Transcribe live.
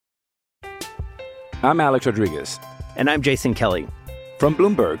I'm Alex Rodriguez. And I'm Jason Kelly. From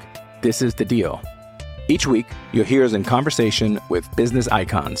Bloomberg, this is The Deal. Each week, you'll hear us in conversation with business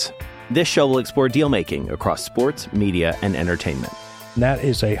icons. This show will explore deal-making across sports, media, and entertainment. That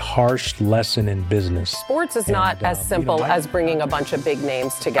is a harsh lesson in business. Sports is not as simple as bringing a bunch of big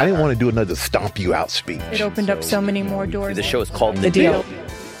names together. I didn't want to do another stomp you out speech. It opened up so many more doors. The show is called The Deal.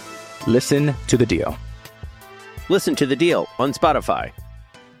 Listen to The Deal. Listen to The Deal on Spotify.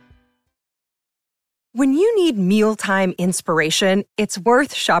 When you need mealtime inspiration, it's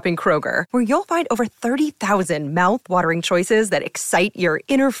worth shopping Kroger, where you'll find over 30,000 mouth-watering choices that excite your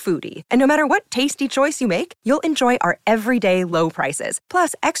inner foodie. And no matter what tasty choice you make, you'll enjoy our everyday low prices,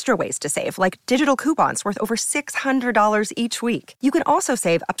 plus extra ways to save, like digital coupons worth over $600 each week. You can also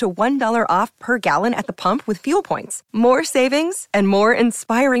save up to $1 off per gallon at the pump with fuel points. More savings and more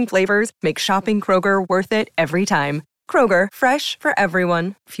inspiring flavors make shopping Kroger worth it every time. Kroger, fresh for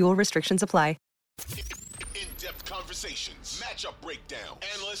everyone. Fuel restrictions apply. In-depth conversations, matchup breakdown,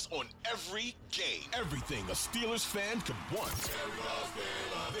 analysts on every game, everything a Steelers fan could want.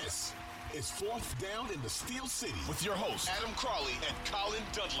 This is Fourth Down in the Steel City with your hosts Adam Crawley and Colin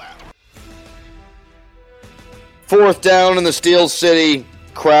Dunlap. Fourth Down in the Steel City,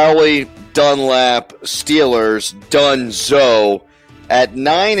 Crowley, Dunlap, Steelers, Dunzo at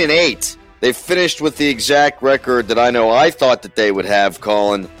 9-8. They finished with the exact record that I thought that they would have,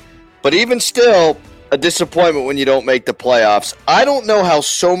 Colin. But even still, a disappointment when you don't make the playoffs. I don't know how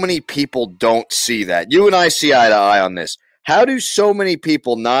so many people don't see that. You and I see eye to eye on this. How do so many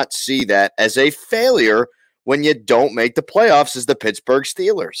people not see that as a failure when you don't make the playoffs as the Pittsburgh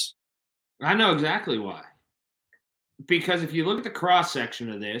Steelers? I know exactly why. Because if you look at the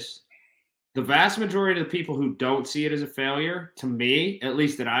cross-section of this, the vast majority of the people who don't see it as a failure, to me, at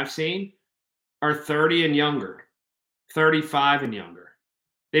least that I've seen, are 30 and younger, 35 and younger.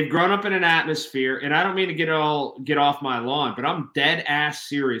 They've grown up in an atmosphere, and I don't mean to get off my lawn, but I'm dead ass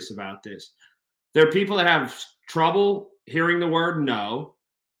serious about this. There are people that have trouble hearing the word no.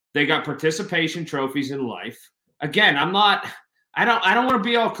 They got participation trophies in life. Again, I don't want to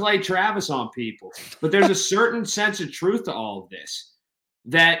be all Clay Travis on people, but there's a certain sense of truth to all of this,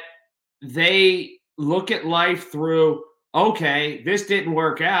 that they look at life through, okay, this didn't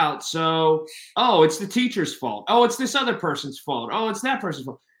work out, so, it's the teacher's fault. Oh, it's this other person's fault. Oh, it's that person's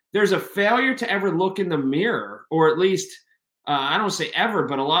fault. There's a failure to ever look in the mirror, or at least, I don't say ever,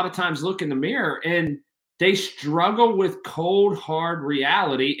 but a lot of times look in the mirror, and they struggle with cold, hard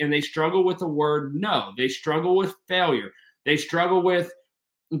reality, and they struggle with the word no. They struggle with failure. They struggle with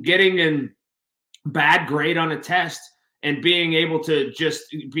getting a bad grade on a test and being able to just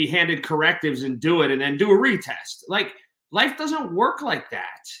be handed correctives and do it and then do a retest. Like, life doesn't work like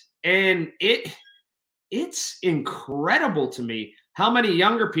that. And it's incredible to me how many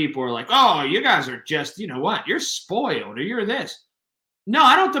younger people are like, oh, you guys are just, you know what, you're spoiled or you're this. No,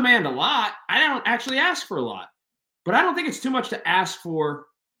 I don't demand a lot. I don't actually ask for a lot. But I don't think it's too much to ask for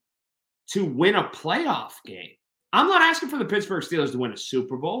to win a playoff game. I'm not asking for the Pittsburgh Steelers to win a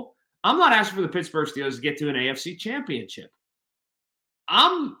Super Bowl. I'm not asking for the Pittsburgh Steelers to get to an AFC championship.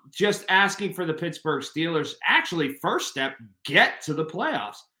 I'm just asking for the Pittsburgh Steelers, actually, first step, get to the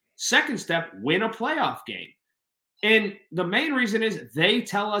playoffs. Second step, win a playoff game. And the main reason is they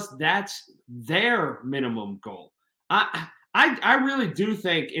tell us that's their minimum goal. I really do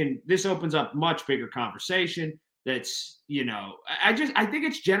think, and this opens up much bigger conversation, that's, I think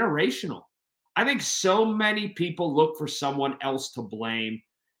it's generational. I think so many people look for someone else to blame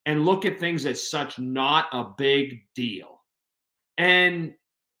and look at things as such not a big deal. And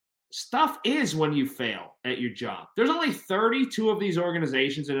stuff is when you fail at your job. There's only 32 of these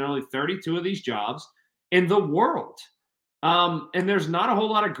organizations and only 32 of these jobs in the world. And there's not a whole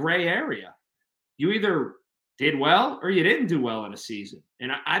lot of gray area. You either did well or you didn't do well in a season.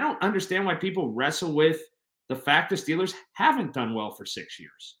 And I don't understand why people wrestle with the fact the Steelers haven't done well for 6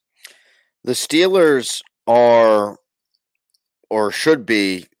 years. The Steelers are, or should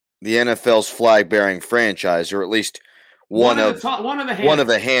be, the NFL's flag-bearing franchise, or at least one of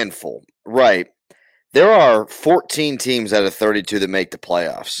a handful. Right. There are 14 teams out of 32 that make the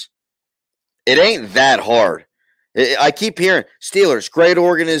playoffs. It ain't that hard. I keep hearing, Steelers, great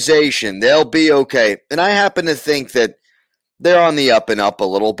organization. They'll be okay. And I happen to think that they're on the up and up a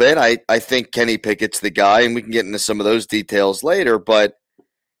little bit. I think Kenny Pickett's the guy, and we can get into some of those details later. But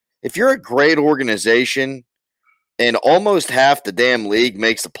if you're a great organization and almost half the damn league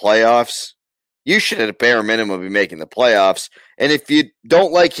makes the playoffs, you should at a bare minimum be making the playoffs. And if you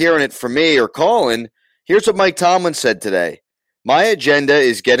don't like hearing it from me or Colin, here's what Mike Tomlin said today. My agenda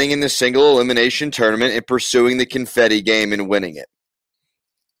is getting in the single elimination tournament and pursuing the confetti game and winning it.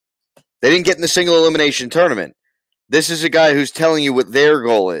 They didn't get in the single elimination tournament. This is a guy who's telling you what their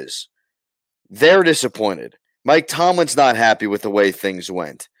goal is. They're disappointed. Mike Tomlin's not happy with the way things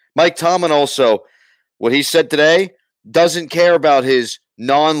went. Mike Tomlin also, what he said today, doesn't care about his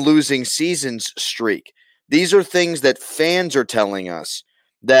non-losing seasons streak. These are things that fans are telling us,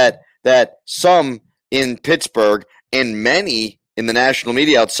 that some in Pittsburgh and many in the national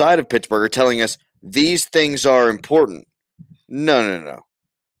media outside of Pittsburgh are telling us these things are important. No.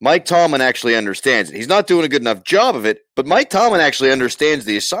 Mike Tomlin actually understands it. He's not doing a good enough job of it, but Mike Tomlin actually understands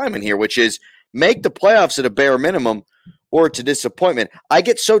the assignment here, which is make the playoffs at a bare minimum or it's a disappointment. I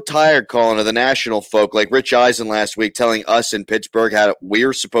get so tired calling to the national folk like Rich Eisen last week telling us in Pittsburgh how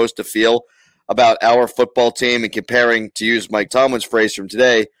we're supposed to feel about our football team and comparing, to use Mike Tomlin's phrase from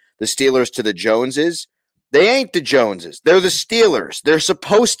today, the Steelers to the Joneses. They ain't the Joneses. They're the Steelers. They're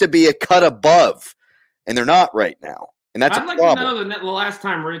supposed to be a cut above, and they're not right now. And that's I'd a like problem. to know the last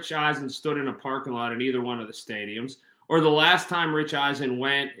time Rich Eisen stood in a parking lot in either one of the stadiums, or the last time Rich Eisen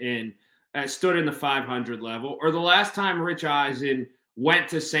went and stood in the 500 level, or the last time Rich Eisen went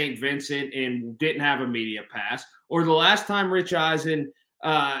to St. Vincent and didn't have a media pass, or the last time Rich Eisen,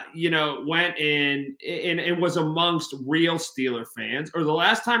 went and was amongst real Steeler fans, or the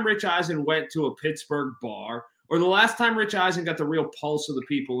last time Rich Eisen went to a Pittsburgh bar, or the last time Rich Eisen got the real pulse of the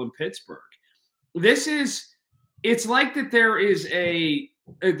people in Pittsburgh. It's like that there is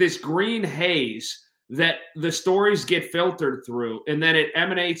this green haze that the stories get filtered through, and then it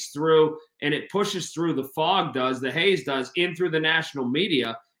emanates through and it pushes through, the fog does, the haze does, in through the national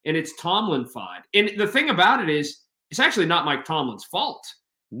media, and it's Tomlin-fied. And the thing about it is, it's actually not Mike Tomlin's fault.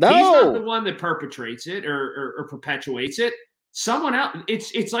 No. He's not the one that perpetrates it or perpetuates it. Someone else.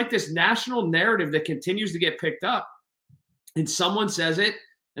 It's like this national narrative that continues to get picked up, and someone says it,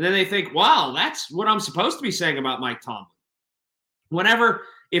 and then they think, wow, that's what I'm supposed to be saying about Mike Tomlin.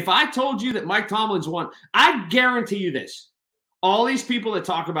 If I told you that Mike Tomlin's won, I guarantee you this. All these people that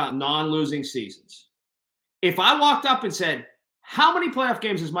talk about non-losing seasons, if I walked up and said, how many playoff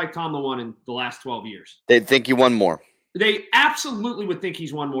games has Mike Tomlin won in the last 12 years? They'd think you won more. They absolutely would think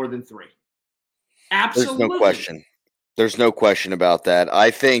he's won more than 3. Absolutely. There's no question. There's no question about that.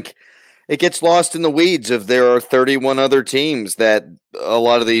 I think it gets lost in the weeds of there are 31 other teams that a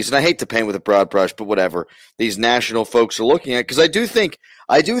lot of these, and I hate to paint with a broad brush, but whatever, these national folks are looking at, because I do think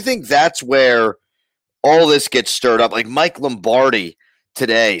that's where all this gets stirred up. Like Mike Lombardi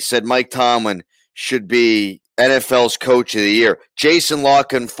today said Mike Tomlin should be NFL's coach of the year. Jason La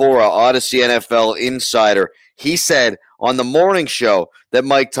Canfora, Odyssey NFL insider, he said on the morning show that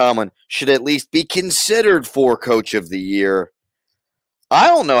Mike Tomlin should at least be considered for coach of the year. I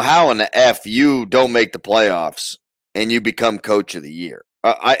don't know how in the F you don't make the playoffs and you become coach of the year.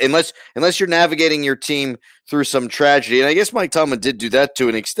 Unless you're navigating your team through some tragedy. And I guess Mike Tomlin did do that to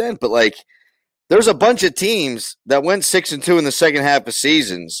an extent, but like there's a bunch of teams that went 6-2 in the second half of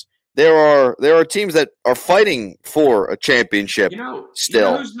seasons. There are teams that are fighting for a championship still. You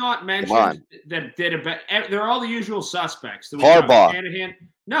know who's not mentioned that did a bet? They're all the usual suspects. Harbaugh. Shanahan.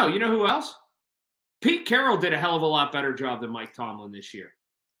 No, you know who else? Pete Carroll did a hell of a lot better job than Mike Tomlin this year.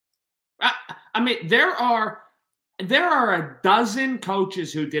 I mean, there are a dozen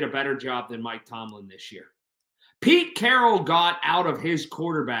coaches who did a better job than Mike Tomlin this year. Pete Carroll got out of his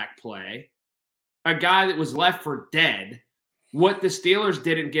quarterback play, a guy that was left for dead, what the Steelers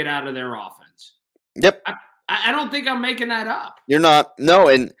didn't get out of their offense. Yep. I don't think I'm making that up. You're not. No,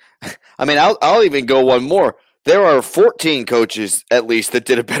 and I mean, I'll even go one more. There are 14 coaches, at least, that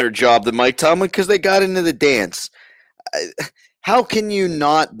did a better job than Mike Tomlin because they got into the dance. How can you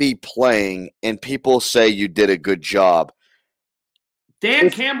not be playing and people say you did a good job?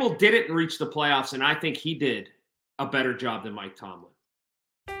 Dan Campbell didn't reach the playoffs, and I think he did a better job than Mike Tomlin.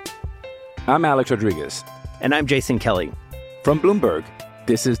 I'm Alex Rodriguez. And I'm Jason Kelly. From Bloomberg,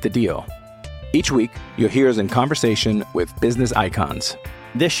 this is The Deal. Each week, you'll hear us in conversation with business icons.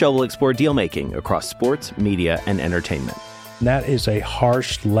 This show will explore deal-making across sports, media, and entertainment. That is a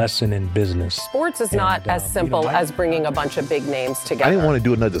harsh lesson in business. Sports is not as simple as bringing a bunch of big names together. I didn't want to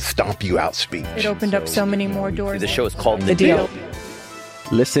do another stomp you out speech. It opened up so many more doors. The show is called The Deal.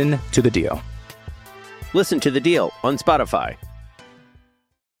 Listen to The Deal. Listen to The Deal on Spotify.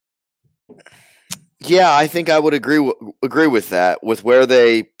 Yeah, I think I would agree with that, with where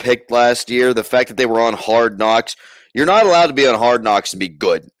they picked last year, the fact that they were on Hard Knocks. You're not allowed to be on Hard Knocks and be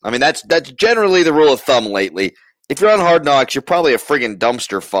good. I mean, that's generally the rule of thumb lately. If you're on Hard Knocks, you're probably a friggin'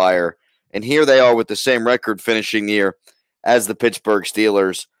 dumpster fire. And here they are with the same record finishing the year as the Pittsburgh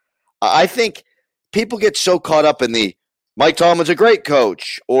Steelers. I think people get so caught up in the Mike Tomlin's a great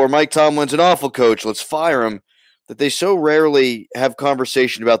coach or Mike Tomlin's an awful coach, let's fire him, that they so rarely have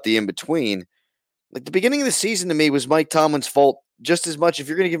conversation about the in-between. Like the beginning of the season to me was Mike Tomlin's fault just as much. If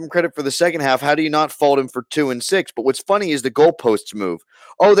you're going to give him credit for the second half, how do you not fault him for 2-6? But what's funny is the goalposts move.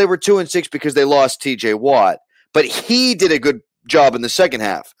 Oh, they were 2-6 because they lost TJ Watt, but he did a good job in the second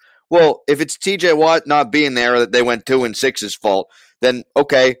half. Well, if it's TJ Watt not being there that they went 2-6's fault, then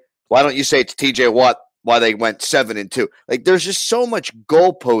okay, why don't you say it's TJ Watt why they went 7-2? Like there's just so much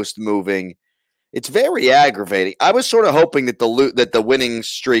goalpost moving. It's very aggravating. I was sort of hoping that the winning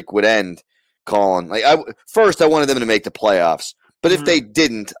streak would end, Colin. Like first I wanted them to make the playoffs, but if they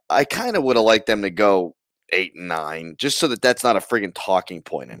didn't, I kind of would have liked them to go 8-9, just so that that's not a friggin' talking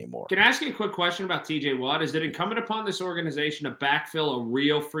point anymore. Can I ask you a quick question about TJ Watt? Is it incumbent upon this organization to backfill a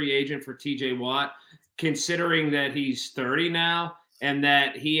real free agent for TJ Watt, considering that he's 30 now and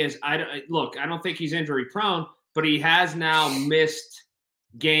that he is – I don't think he's injury prone, but he has now missed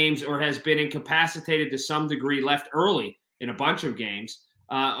games or has been incapacitated to some degree, left early in a bunch of games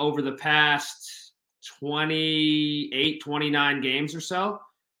over the past 28, 29 games or so.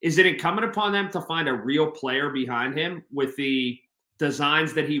 Is it incumbent upon them to find a real player behind him with the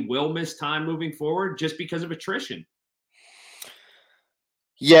designs that he will miss time moving forward just because of attrition?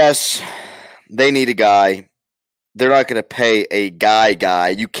 Yes, they need a guy. They're not going to pay a guy.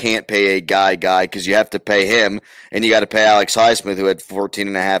 You can't pay a guy because you have to pay him, and you got to pay Alex Highsmith, who had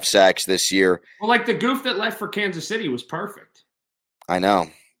 14.5 sacks this year. Well, like the goof that left for Kansas City was perfect. I know.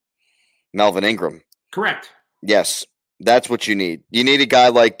 Melvin Ingram. Correct. Yes. That's what you need. You need a guy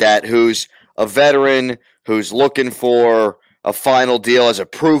like that who's a veteran, who's looking for a final deal as a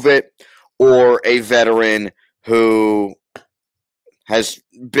prove it, or a veteran who has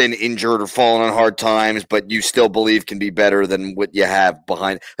been injured or fallen on hard times, but you still believe can be better than what you have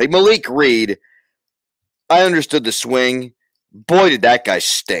behind. Like Malik Reed, I understood the swing. Boy, did that guy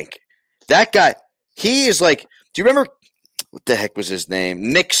stink. That guy, he is like, do you remember, what the heck was his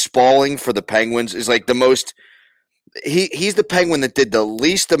name? Nick Spaulding for the Penguins is like the most... He's the Penguin that did the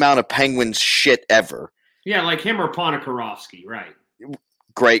least amount of Penguins shit ever. Yeah, like him or Ponikarovsky, right?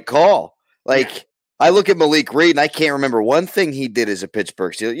 Great call. Like, I look at Malik Reed, and I can't remember one thing he did as a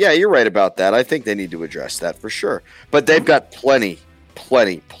Pittsburgh Steeler. Yeah, you're right about that. I think they need to address that for sure. But they've got plenty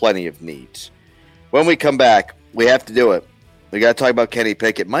of needs. When we come back, we have to do it. We got to talk about Kenny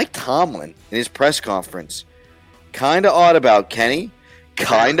Pickett. Mike Tomlin, in his press conference, kind of odd about Kenny.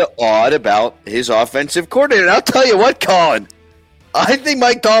 Kind of odd about his offensive coordinator. And I'll tell you what, Colin, I think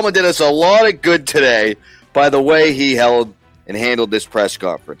Mike Tomlin did us a lot of good today by the way he held and handled this press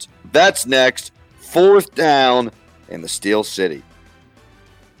conference. That's next. 4th down in the Steel City.